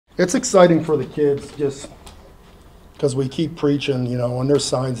it's exciting for the kids just because we keep preaching, you know, and there's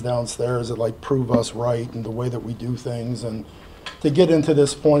signs downstairs that like prove us right and the way that we do things, and to get into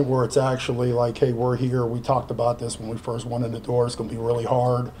this point where it's actually like, hey, we're here. We talked about this when we first went in the door. It's going to be really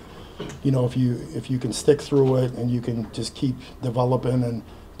hard. You know, if you can stick through it and you can just keep developing and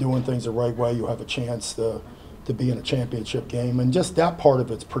doing things the right way, you have a chance to be in a championship game. And just that part of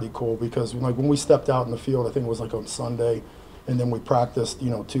it's pretty cool because like when we stepped out in the field, I think it was like on Sunday, and then we practiced,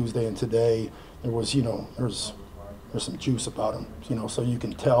 you know, Tuesday and today. There was, you know, there's some juice about them, you know, so you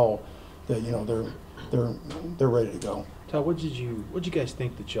can tell that, you know, they're ready to go. Todd, what did you guys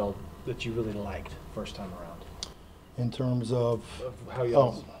think that you really liked first time around? In terms of how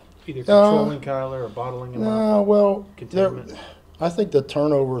y'all either controlling Kyler or bottling him up? Well, containment. I think the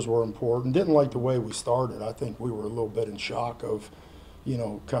turnovers were important. Didn't like the way we started. I think we were a little bit in shock of, you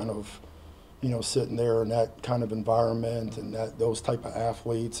know, kind of, you know, sitting there in that kind of environment and those type of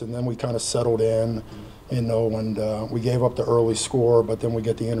athletes. And then we kind of settled in, you know, and we gave up the early score, but then we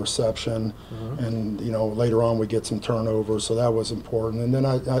get the interception. And, you know, later on we get some turnovers, so that was important. And then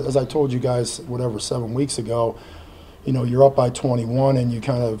as I told you guys, 7 weeks ago, you know, you're up by 21 and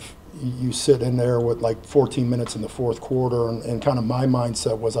you sit in there with like 14 minutes in the fourth quarter, and kind of my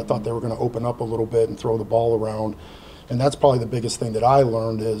mindset was I thought they were going to open up a little bit and throw the ball around. And that's probably the biggest thing that I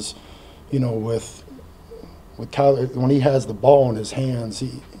learned is, you know, with Kyler, when he has the ball in his hands,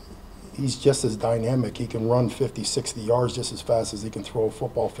 he's just as dynamic. He can run 50, 60 yards just as fast as he can throw a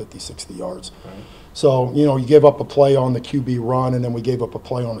football 50, 60 yards. Right. So, you know, you give up a play on the QB run, and then we gave up a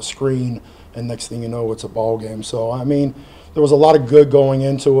play on a screen, and next thing you know, it's a ball game. So, I mean, there was a lot of good going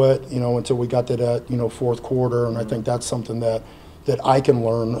into it, you know, until we got to that, you know, fourth quarter, and I think that's something that I can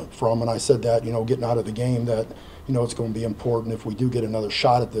learn from. And I said that, you know, getting out of the game, that, you know, it's going to be important if we do get another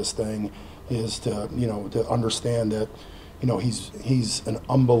shot at this thing, is to, you know, to understand that, you know, he's an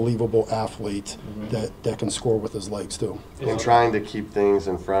unbelievable athlete that can score with his legs too. And trying to keep things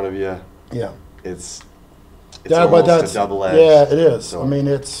in front of you, yeah, it's almost a double-edged. Yeah, it is. So. I mean,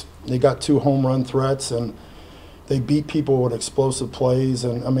 they got 2 home run threats, and they beat people with explosive plays.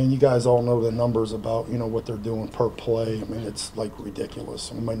 And I mean, you guys all know the numbers about, you know, what they're doing per play. I mean, it's like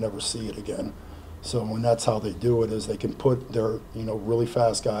ridiculous. We might never see it again. So, and that's how they do it, is they can put their, you know, really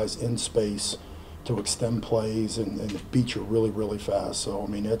fast guys in space to extend plays and beat you really, really fast. So, I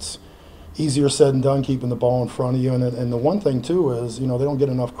mean, it's easier said than done keeping the ball in front of you. And the one thing, too, is, you know, they don't get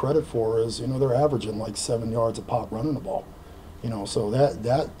enough credit for is, you know, they're averaging like 7 yards a pop running the ball. You know, so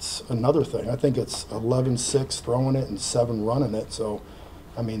that's another thing. I think it's 11-6 throwing it and 7 running it. So,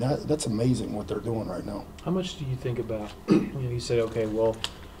 I mean, that's amazing what they're doing right now. How much do you think about, you know, you say, okay, well,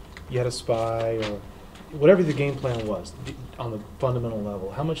 you had a spy or whatever the game plan was on the fundamental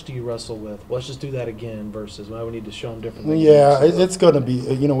level, how much do you wrestle with, well, let's just do that again versus, well, we need to show them differently? Yeah, it's going to be,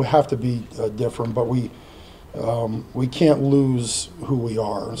 you know, we have to be different, but we can't lose who we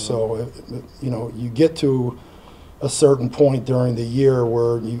are. So, you know, you get to a certain point during the year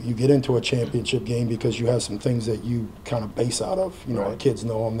where you get into a championship game because you have some things that you kind of base out of. You know, our kids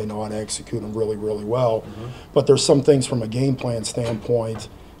know them, they know how to execute them really, really well. But there's some things from a game plan standpoint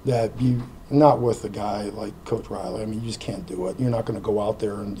that you, not with a guy like Coach Riley, I mean, you just can't do it. You're not going to go out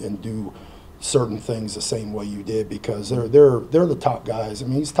there and do certain things the same way you did because they're the top guys. I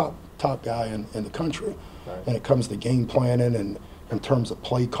mean, he's top guy in the country. Right. And it comes to game planning and in terms of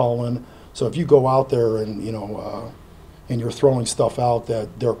play calling. So if you go out there and, you know, and you're throwing stuff out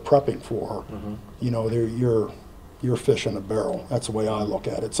that they're prepping for, you know, you're fish in a barrel. That's the way I look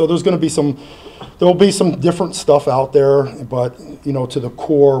at it. So there's going to be there'll be some different stuff out there, but, you know, to the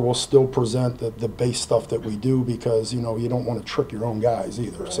core, we'll still present the base stuff that we do because, you know, you don't want to trick your own guys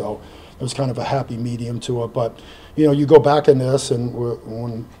either. Right. So there's kind of a happy medium to it. But, you know, you go back in this, and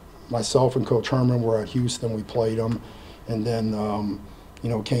when myself and Coach Herman were at Houston, we played them, and then, you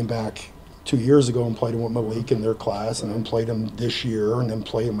know, came back 2 years ago and played them with Malik in their class, and then played them this year, and then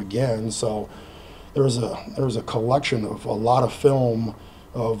played them again. So there's a collection of a lot of film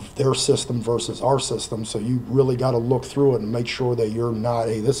of their system versus our system. So you really got to look through it and make sure that you're not,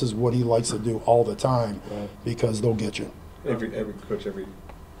 hey, this is what he likes to do all the time, because they'll get you. Every coach,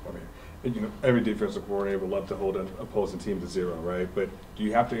 you know, every defensive coordinator would love to hold an opposing team to 0, right? But do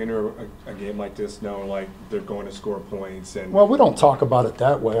you have to enter a game like this knowing like they're going to score points? And well, we don't talk about it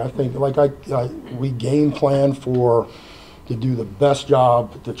that way. I think like we game plan to do the best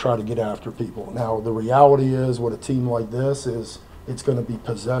job to try to get after people. Now the reality is, with a team like this, is it's going to be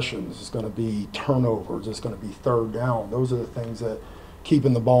possessions, it's going to be turnovers, it's going to be third down. Those are the things that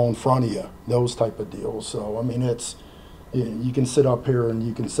keeping the ball in front of you, those type of deals. So I mean, it's. You can sit up here and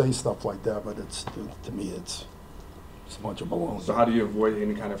you can say stuff like that, but to me, it's It's a bunch of baloney. So how do you avoid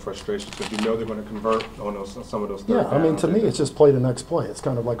any kind of frustration? Because you know they're going to convert on some of those third Yeah, I mean, downs to me, and- it's just play the next play. It's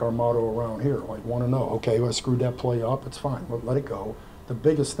kind of like our motto around here, like, want to know, okay, I screwed that play up, it's fine, let it go. The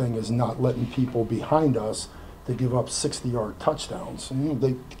biggest thing is not letting people behind us to give up 60-yard touchdowns. And,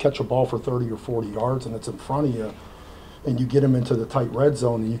 they catch a ball for 30 or 40 yards, and it's in front of you, and you get them into the tight red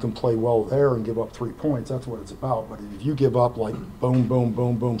zone, and you can play well there and give up 3 points. That's what it's about. But if you give up, like, boom, boom,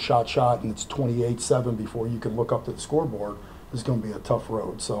 boom, boom, shot, and it's 28-7 before you can look up to the scoreboard, it's going to be a tough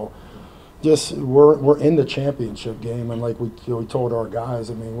road. So just we're in the championship game, and like we told our guys,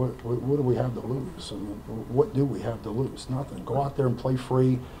 I mean, what do we have to lose? I mean, what do we have to lose? Nothing. Go out there and play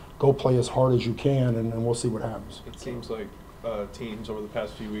free. Go play as hard as you can, and we'll see what happens. It seems like teams over the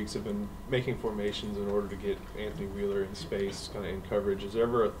past few weeks have been making formations in order to get Anthony Wheeler in space, kind of in coverage. Is there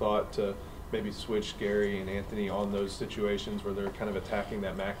ever a thought to maybe switch Gary and Anthony on those situations where they're kind of attacking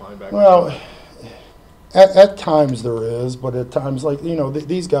that MAC linebacker? Well, at times there is, but at times, like,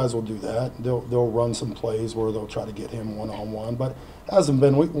 these guys will do that. They'll run some plays where they'll try to get him one-on-one, but it hasn't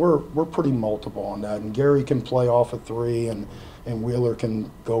been. We're pretty multiple on that, and Gary can play off of 3, and Wheeler can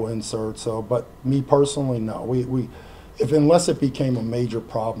go insert. So, but me personally, no. Unless it became a major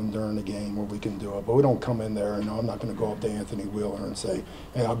problem during the game where we can do it, but we don't come in there. I'm not going to go up to Anthony Wheeler and say,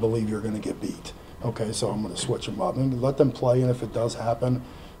 "Hey, I believe you're going to get beat." Okay, so I'm going to switch them up and let them play, and if it does happen,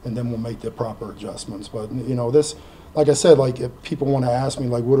 and then we'll make the proper adjustments. But this, like I said, like if people want to ask me,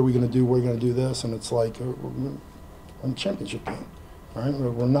 like, what are we going to do? We're going to do this, and it's like we're in a championship game, right?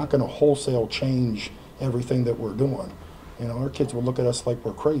 We're not going to wholesale change everything that we're doing. Our kids will look at us like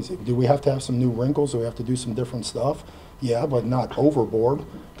we're crazy. Do we have to have some new wrinkles? Do we have to do some different stuff? Yeah, but not overboard,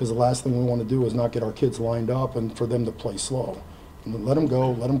 because the last thing we want to do is not get our kids lined up and for them to play slow. Let them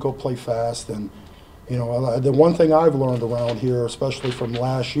go play fast. And, the one thing I've learned around here, especially from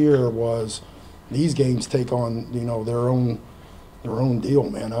last year, was these games take on, their own deal,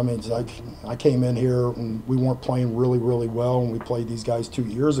 man. I mean, it's like I came in here and we weren't playing really, really well, and we played these guys 2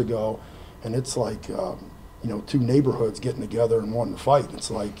 years ago, and it's like, two neighborhoods getting together and wanting to fight.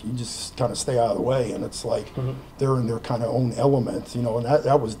 It's like you just kind of stay out of the way, and it's like they're in their kind of own element, and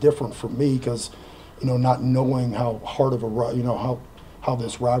that was different for me because, not knowing how hard of a, how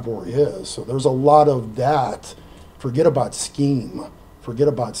this rivalry is. So there's a lot of that. Forget about scheme.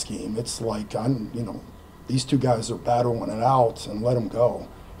 It's like these two guys are battling it out, and let them go,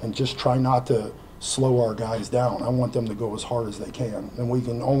 and just try not to slow our guys down. I want them to go as hard as they can, and we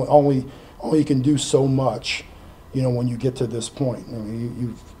can only you can do so much, when you get to this point. I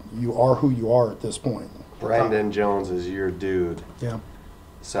mean, you are who you are at this point. Brandon Jones is your dude. Yeah.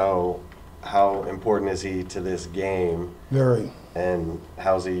 So how important is he to this game? Very. And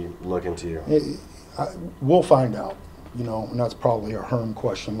how's he looking to you? We'll find out, and that's probably a Herm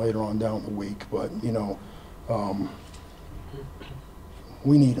question later on down the week, but,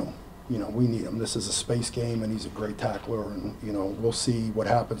 we need him. We need him. This is a space game, and he's a great tackler, and, we'll see what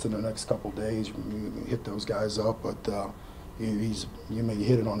happens in the next couple of days. We hit those guys up, but you may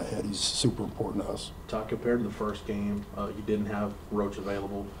hit it on the head. He's super important to us. Todd, compared to the first game, you didn't have Roach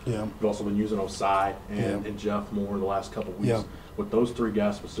available. Yeah. You've also been using Osai and, Yeah. and Jeff more the last couple of weeks. Yeah. With those 3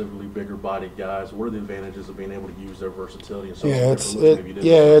 guys, specifically bigger-bodied guys, what are the advantages of being able to use their versatility and so Yeah,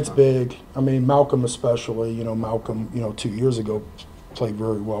 it's big. I mean, Malcolm especially. Malcolm, 2 years ago played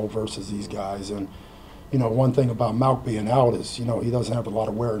very well versus these guys, and one thing about Malk being out is he doesn't have a lot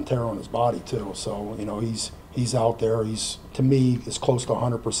of wear and tear on his body too. So he's out there. He's, to me, as close to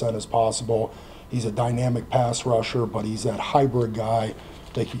 100% as possible. He's a dynamic pass rusher, but he's that hybrid guy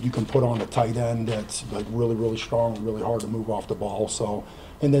that you can put on the tight end that's like really, really strong, really hard to move off the ball. So,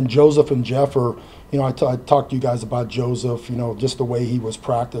 and then Joseph and Jeff are, I talked to you guys about Joseph, just the way he was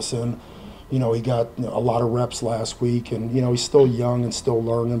practicing. He got a lot of reps last week, and, he's still young and still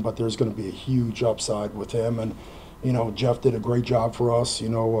learning, but there's going to be a huge upside with him. And, Jeff did a great job for us,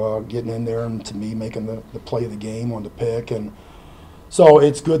 getting in there and, to me, making the play of the game on the pick. And so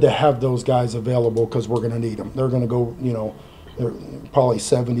it's good to have those guys available because we're going to need them. They're going to go, they're probably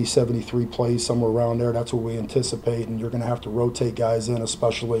 70, 73 plays, somewhere around there. That's what we anticipate, and you're going to have to rotate guys in,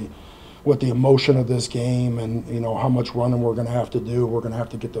 especially with the emotion of this game and, how much running we're going to have to do. We're going to have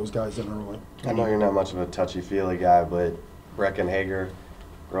to get those guys in early. I know you're not much of a touchy-feely guy, but Breckenhager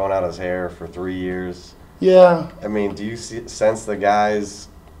growing out his hair for 3 years. Yeah. I mean, do you sense the guys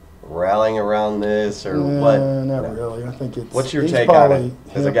rallying around this or what? Not really. I think it's. What's your take on it?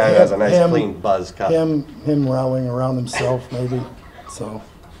 As a guy who has a nice clean buzz cut. Him rallying around himself, maybe. So,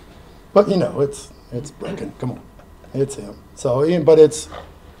 but it's Brecken. Come on, it's him. So, but it's.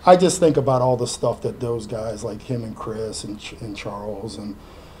 I just think about all the stuff that those guys like him and Chris and Charles and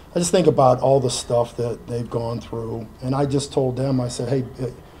I just think about all the stuff that they've gone through, and I just told them, I said,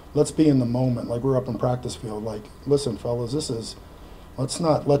 hey, let's be in the moment. Like, we're up in practice field. Like, listen, fellas, let's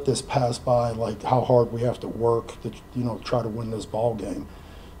not let this pass by. Like, how hard we have to work to, try to win this ball game.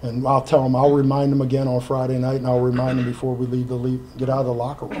 And I'll tell them, I'll remind them again on Friday night, and I'll remind them before we get out of the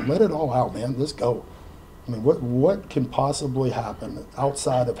locker room. Let it all out, man. Let's go. I mean, what can possibly happen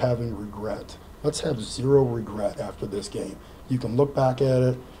outside of having regret? Let's have zero regret after this game. You can look back at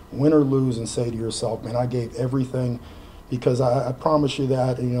it, win or lose, and say to yourself, man, I gave everything, because I promise you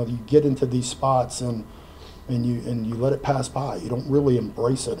that, you get into these spots and you let it pass by. You don't really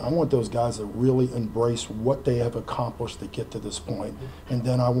embrace it. I want those guys to really embrace what they have accomplished to get to this point, and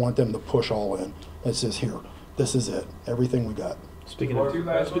then I want them to push all in. It says, here, this is it, everything we got. Speaking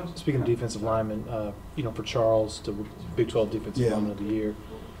of defensive linemen, for Charles, to Big 12 Defensive Lineman of the Year,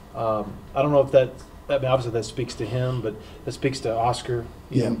 I don't know if that, obviously that speaks to him, but that speaks to Oscar,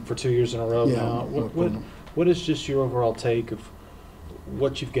 for 2 years in a row now. What is just your overall take of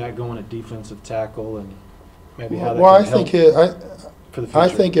what you've got going at defensive tackle, and maybe how that can help for the future? I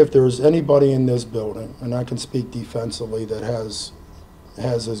think if there's anybody in this building, and I can speak defensively, that has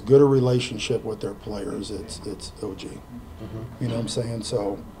as good a relationship with their players, it's OG. Mm-hmm. You know what I'm saying?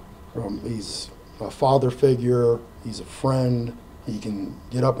 So he's a father figure, he's a friend, he can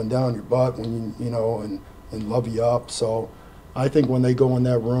get up and down your butt when and love you up. So I think when they go in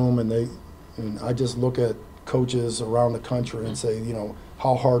that room and I just look at coaches around the country and say,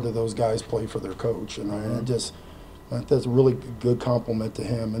 how hard do those guys play for their coach? And that's a really good compliment to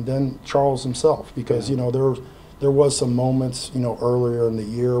him. And then Charles himself, because there was some moments earlier in the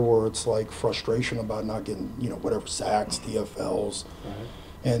year where it's like frustration about not getting whatever sacks, DFLs,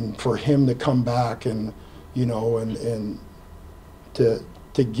 and for him to come back and and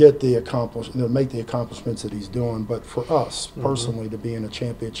to get the make the accomplishments that he's doing. But for us personally, to be in a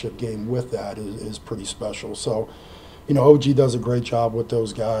championship game with that is pretty special. So, OG does a great job with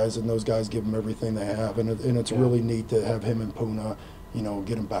those guys, and those guys give him everything they have, and it's really neat to have him and Puna,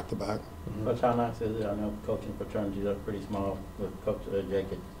 get them back to back. Coach, how nice is it? I know coaching fraternities are pretty small, with Coach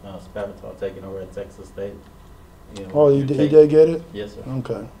Jacob Spavital taking over at Texas State. He did get it? Yes, sir.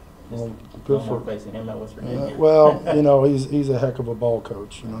 Okay. Well, good for facing him at West Virginia. Well, he's a heck of a ball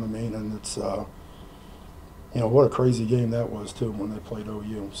coach. You know what I mean? And it's what a crazy game that was too when they played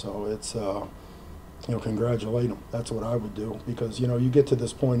OU. So it's congratulate them. That's what I would do, because you get to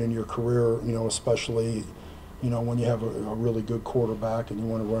this point in your career, especially when you have a really good quarterback and you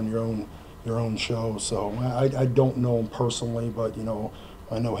want to run your own show. So I don't know him personally, but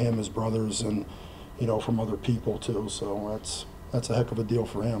I know him, his brothers, and from other people too. So that's a heck of a deal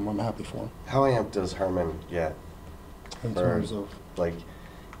for him. I'm happy for him. How amped does Herman get? In terms of like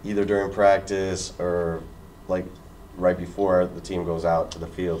either during practice or like right before the team goes out to the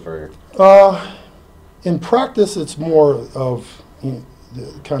field for? In practice, it's more of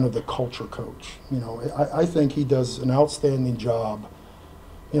kind of the culture coach. I think he does an outstanding job.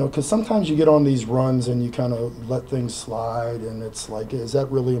 Because sometimes you get on these runs and you kind of let things slide, and it's like, is that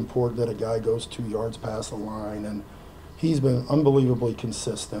really important that a guy goes 2 yards past the line? And he's been unbelievably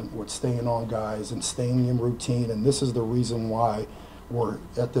consistent with staying on guys and staying in routine, and this is the reason why we're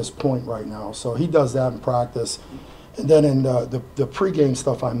at this point right now. So he does that in practice. And then in the pregame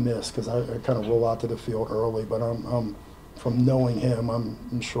stuff I miss, because I kind of roll out to the field early, but I'm from knowing him,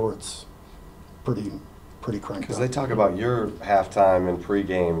 I'm sure it's pretty cranked Because up. they talk about your halftime and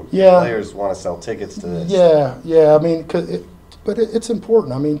pregame. Yeah. Players want to sell tickets to this. Yeah. I mean, but it's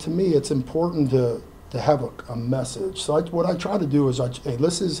important. I mean, to me, it's important to have a message. So what I try to do is, hey,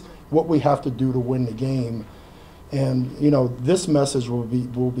 this is what we have to do to win the game. And this message will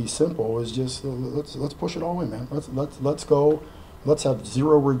be simple. Is just let's push it all in, man. Let's go. Let's have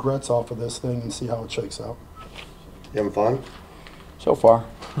zero regrets off of this thing and see how it shakes out. You having fun? So far.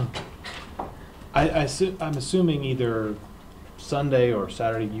 I'm assuming either Sunday or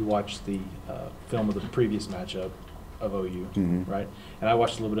Saturday you watched the film of the previous matchup of OU, right? And I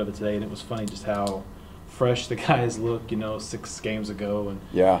watched a little bit of it today, and it was funny just how fresh the guys look, 6 games ago, and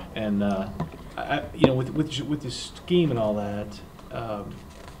Yeah. and with the scheme and all that,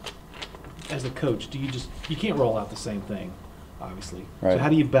 as a coach, you can't roll out the same thing, obviously. Right. So how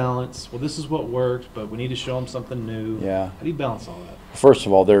do you balance? Well, this is what worked, but we need to show them something new. Yeah. How do you balance all that? First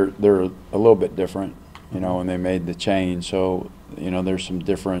of all, they're a little bit different, when they made the change. So, there's some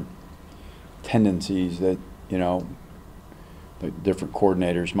different tendencies that, the different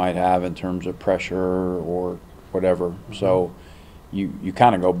coordinators might have in terms of pressure or whatever. So you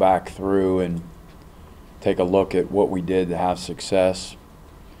kind of go back through and take a look at what we did to have success,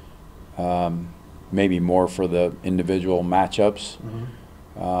 maybe more for the individual matchups.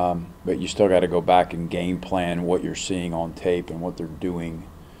 But you still got to go back and game plan what you're seeing on tape and what they're doing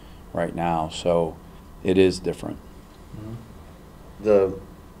right now. So it is different. The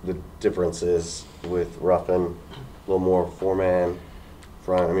difference is with Ruffin, a little more four-man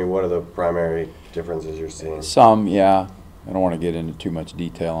front. I mean, what are the primary differences you're seeing? Some, yeah. I don't want to get into too much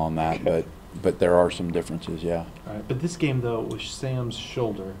detail on that, but there are some differences, yeah. All right, but this game though was Sam's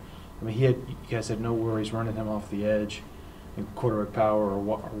shoulder. I mean, you guys had no worries running him off the edge in quarterback power or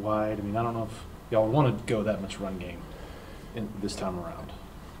wide. I mean, I don't know if y'all would want to go that much run game this time around,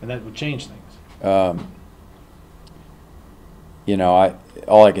 and that would change things. You know,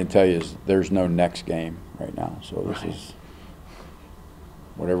 all I can tell you is there's no next game right now. So this is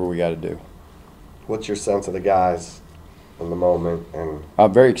whatever we got to do. What's your sense of the guys in the moment? And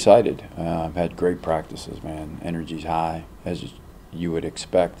I'm very excited. I've had great practices, man. Energy's high, as you would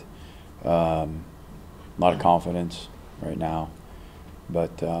expect. A lot of confidence right now,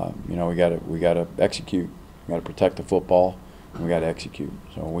 but you know, we got to execute. We got to protect the football, and we got to execute.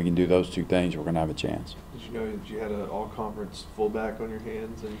 So when we can do those two things, we're going to have a chance. Did you know that you had an all-conference fullback on your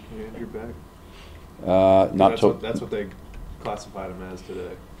hands and Andrew Beck? That's what they classified him as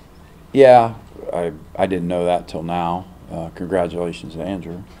today. Yeah, I didn't know that till now. Congratulations to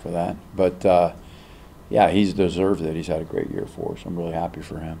Andrew for that. But yeah, he's deserved it. He's had a great year for us. I'm really happy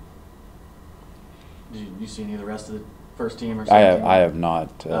for him. Did you see any of the rest of the first team or second team? I have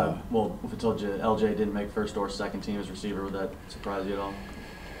not. Well, if I told you LJ didn't make first or second team as receiver, would that surprise you at all?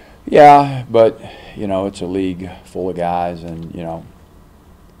 Yeah, but you know, it's a league full of guys, and you know,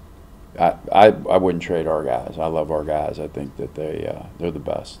 I wouldn't trade our guys. I love our guys. I think that they're the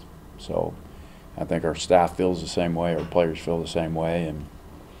best. So I think our staff feels the same way. Our players feel the same way, and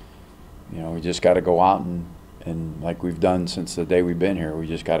you know, we just got to go out and like we've done since the day we've been here. We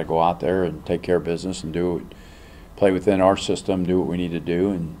just got to go out there and take care of business and play within our system, do what we need to do,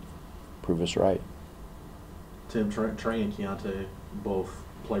 and prove us right. Tim, Trey and Keontae both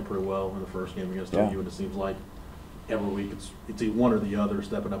played pretty well in the first game against Yeah. OU, and it seems like every week it's either one or the other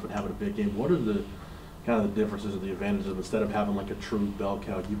stepping up and having a big game. What are the kind of the differences or the advantages of instead of having like a true bell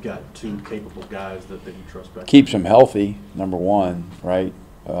cow, you've got two capable guys that you trust back? Keeps them healthy, number one, right?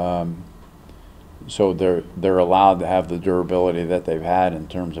 So they're allowed to have the durability that they've had in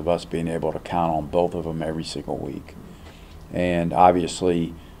terms of us being able to count on both of them every single week. And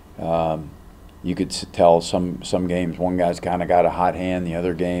obviously, you could tell some games one guy's kind of got a hot hand, the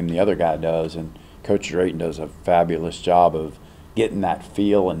other game the other guy does, and Coach Drayton does a fabulous job of getting that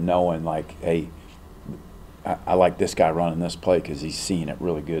feel and knowing like, hey, I like this guy running this play because he's seen it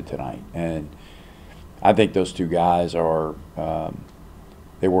really good tonight. And I think those two guys are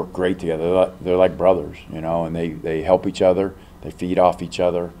they work great together. They're like brothers, you know, and they help each other. They feed off each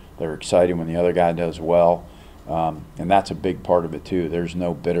other. They're excited when the other guy does well. And that's a big part of it too. There's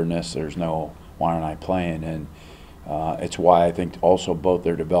no bitterness. There's no why aren't I playing? And it's why I think also both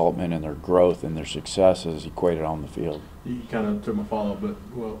their development and their growth and their success is equated on the field. You kind of took my follow-up, but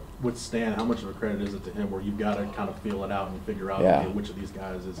well, with Stan, how much of a credit is it to him where you've got to kind of feel it out and figure out Yeah. okay, which of these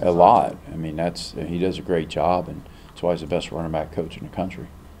guys is A lot. I mean, he does a great job, and that's why he's the best running back coach in the country.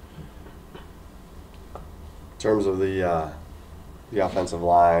 in terms of the offensive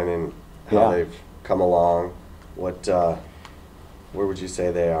line and how Yeah. they've come along, where would you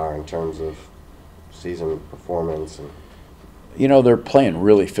say they are in terms of season performance? And You know, they're playing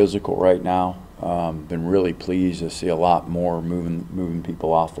really physical right now. Been really pleased to see a lot more moving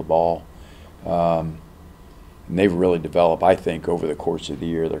people off the ball. And they've really developed, I think, over the course of the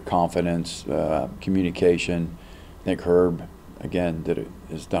year, their confidence, communication. I think Herb, again,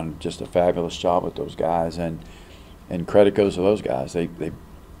 has done just a fabulous job with those guys, and credit goes to those guys.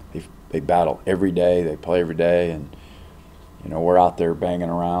 They battle every day, they play every day, and you know, we're out there banging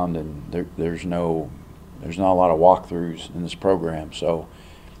around, and there's not a lot of walkthroughs in this program. So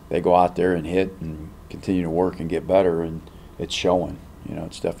they go out there and hit and continue to work and get better, and it's showing. You know,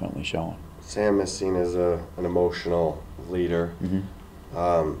 it's definitely showing. Sam is seen as an emotional leader.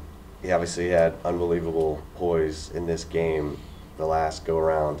 Mm-hmm. He obviously had unbelievable poise in this game, the last go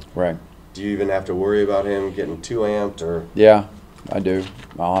around. Right. Do you even have to worry about him getting too amped, or? Yeah, I do.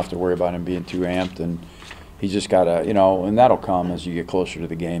 I'll have to worry about him being too amped, and he's just got to, you know, and that'll come as you get closer to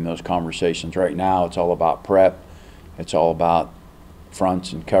the game, those conversations. Right now, it's all about prep. It's all about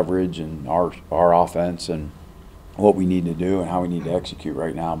fronts and coverage and our offense and what we need to do and how we need to execute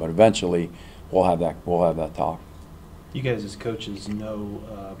right now. But eventually, we'll have that talk. You guys as coaches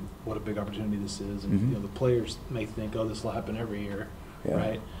know what a big opportunity this is, and you know, the players may think, "Oh, this will happen every year," Yeah.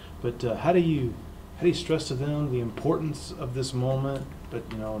 right? But how do you stress to them the importance of this moment, but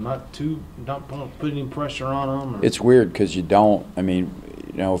you know, not put any pressure on them? Or? It's weird because you don't. I mean,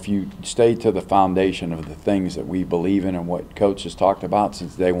 you know, if you stay to the foundation of the things that we believe in and what Coach has talked about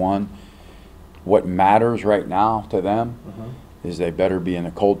since day one, what matters right now to them is they better be in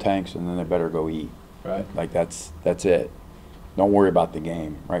the cold tanks and then they better go eat. Right. Like that's it. Don't worry about the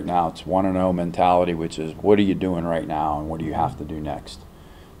game. Right now it's 1-0 mentality, which is what are you doing right now and what do you have to do next.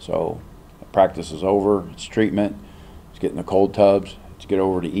 So practice is over, it's treatment, it's get in the cold tubs, it's get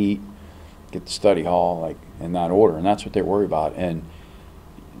over to eat, get the study hall, like in that order. And that's what they worry about. And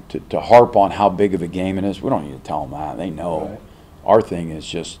to harp on how big of a game it is, we don't need to tell them that. They know. Right. Our thing is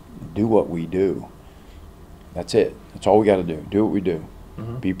just do what we do. That's it. That's all we got to do. Do what we do.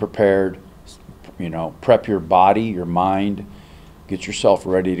 Be prepared. You know, prep your body, your mind. Get yourself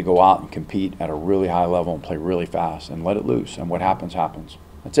ready to go out and compete at a really high level and play really fast and let it loose. And what happens, happens.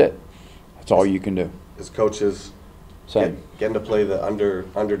 That's it. That's all you can do. As coaches, Same. getting to play the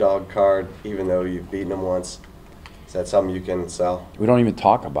underdog card, even though you've beaten them once, is that something you can sell? We don't even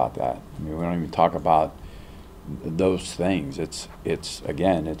talk about that. I mean, we don't even talk about those things. It's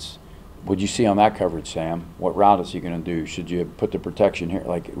what'd you see on that coverage, Sam? What route is he going to do? Should you put the protection here?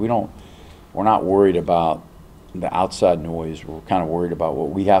 Like we're not worried about the outside noise. We're kind of worried about what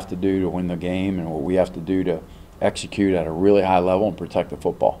we have to do to win the game and what we have to do to execute at a really high level and protect the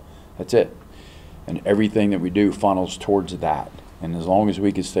football. That's it. And everything that we do funnels towards that. And as long as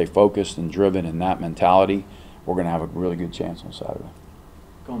we can stay focused and driven in that mentality, we're going to have a really good chance on Saturday.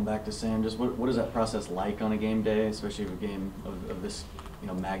 Going back to Sam, just what is that process like on a game day, especially with a game of this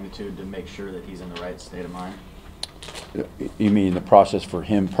magnitude, to make sure that he's in the right state of mind? You mean the process for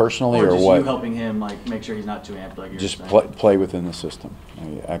him personally, or just what? you helping him like make sure he's not too amped, like you're Just saying? play within the system.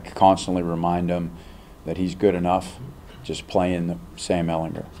 I constantly remind him that he's good enough. Just playing Sam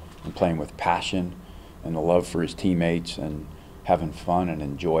Ellinger and playing with passion and the love for his teammates and having fun and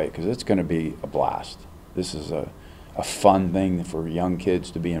enjoy it, because it's going to be a blast. This is a fun thing for young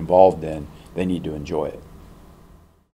kids to be involved in. They need to enjoy it.